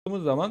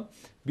zaman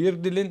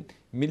bir dilin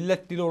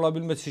millet dili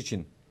olabilmesi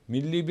için,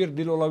 milli bir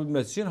dil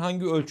olabilmesi için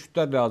hangi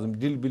ölçütler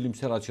lazım dil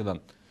bilimsel açıdan?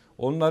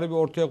 Onları bir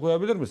ortaya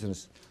koyabilir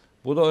misiniz?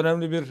 Bu da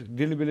önemli bir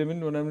dil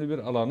biliminin önemli bir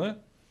alanı.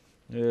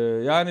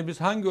 Yani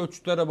biz hangi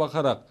ölçütlere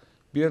bakarak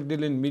bir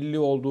dilin milli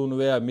olduğunu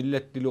veya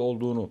millet dili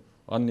olduğunu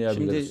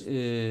anlayabiliriz?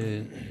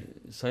 Şimdi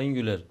Sayın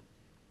Güler,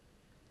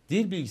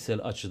 dil bilgisel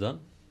açıdan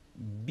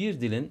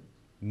bir dilin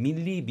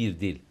milli bir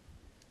dil,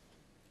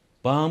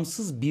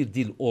 bağımsız bir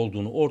dil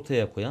olduğunu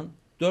ortaya koyan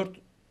 4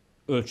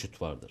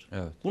 ölçüt vardır.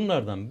 Evet.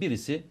 Bunlardan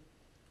birisi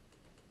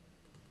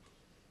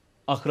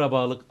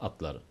akrabalık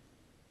adları.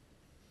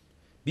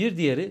 Bir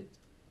diğeri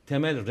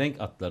temel renk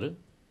adları.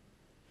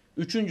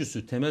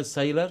 Üçüncüsü temel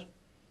sayılar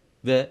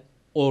ve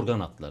organ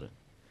adları.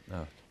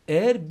 Evet.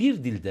 Eğer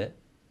bir dilde,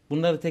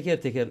 bunları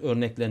teker teker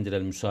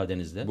örneklendirelim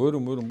müsaadenizle.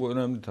 Buyurun buyurun, bu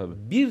önemli tabii.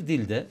 Bir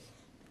dilde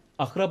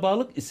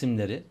akrabalık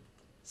isimleri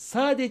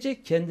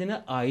sadece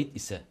kendine ait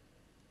ise,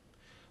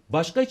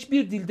 başka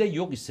hiçbir dilde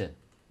yok ise,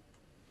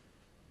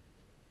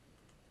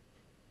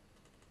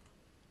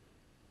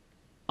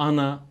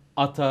 ana,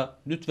 ata,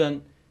 lütfen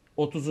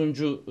 30.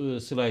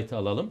 slaytı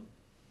alalım.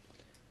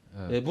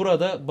 Evet.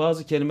 Burada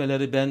bazı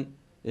kelimeleri ben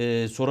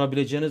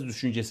sorabileceğiniz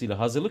düşüncesiyle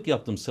hazırlık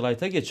yaptım.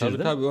 Slayta geçirdim.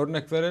 Tabii tabii,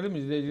 örnek verelim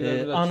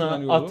izleyicilerimiz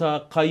açısından iyi Ana, olur.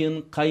 ata,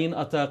 kayın, kayın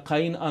ata,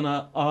 kayın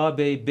ana,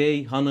 ağabey,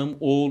 bey, hanım,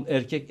 oğul,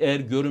 erkek, er,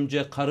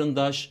 görümce,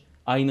 karındaş,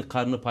 aynı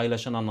karnı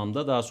paylaşan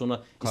anlamda, daha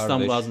sonra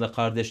İstanbul ağzında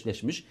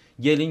kardeşleşmiş,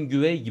 gelin,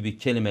 güvey gibi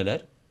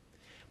kelimeler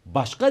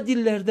başka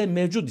dillerde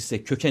mevcut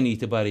ise köken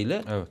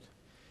itibariyle, Evet.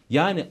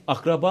 yani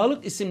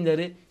akrabalık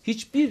isimleri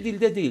hiçbir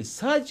dilde değil,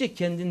 sadece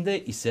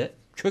kendinde ise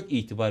kök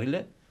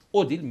itibariyle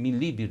o dil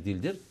milli bir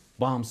dildir,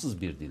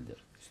 bağımsız bir dildir.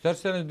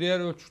 İsterseniz diğer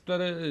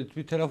ölçütlere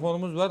bir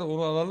telefonumuz var,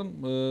 onu alalım.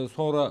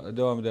 Sonra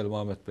devam edelim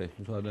Ahmet Bey,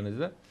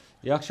 müsaadenizle.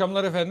 İyi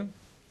akşamlar efendim.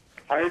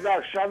 Hayırlı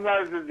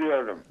akşamlar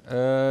diliyorum.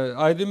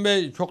 Aydın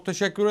Bey, çok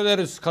teşekkür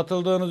ederiz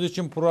katıldığınız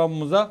için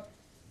programımıza.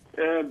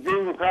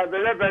 Bir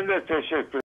mukabele, ben de teşekkür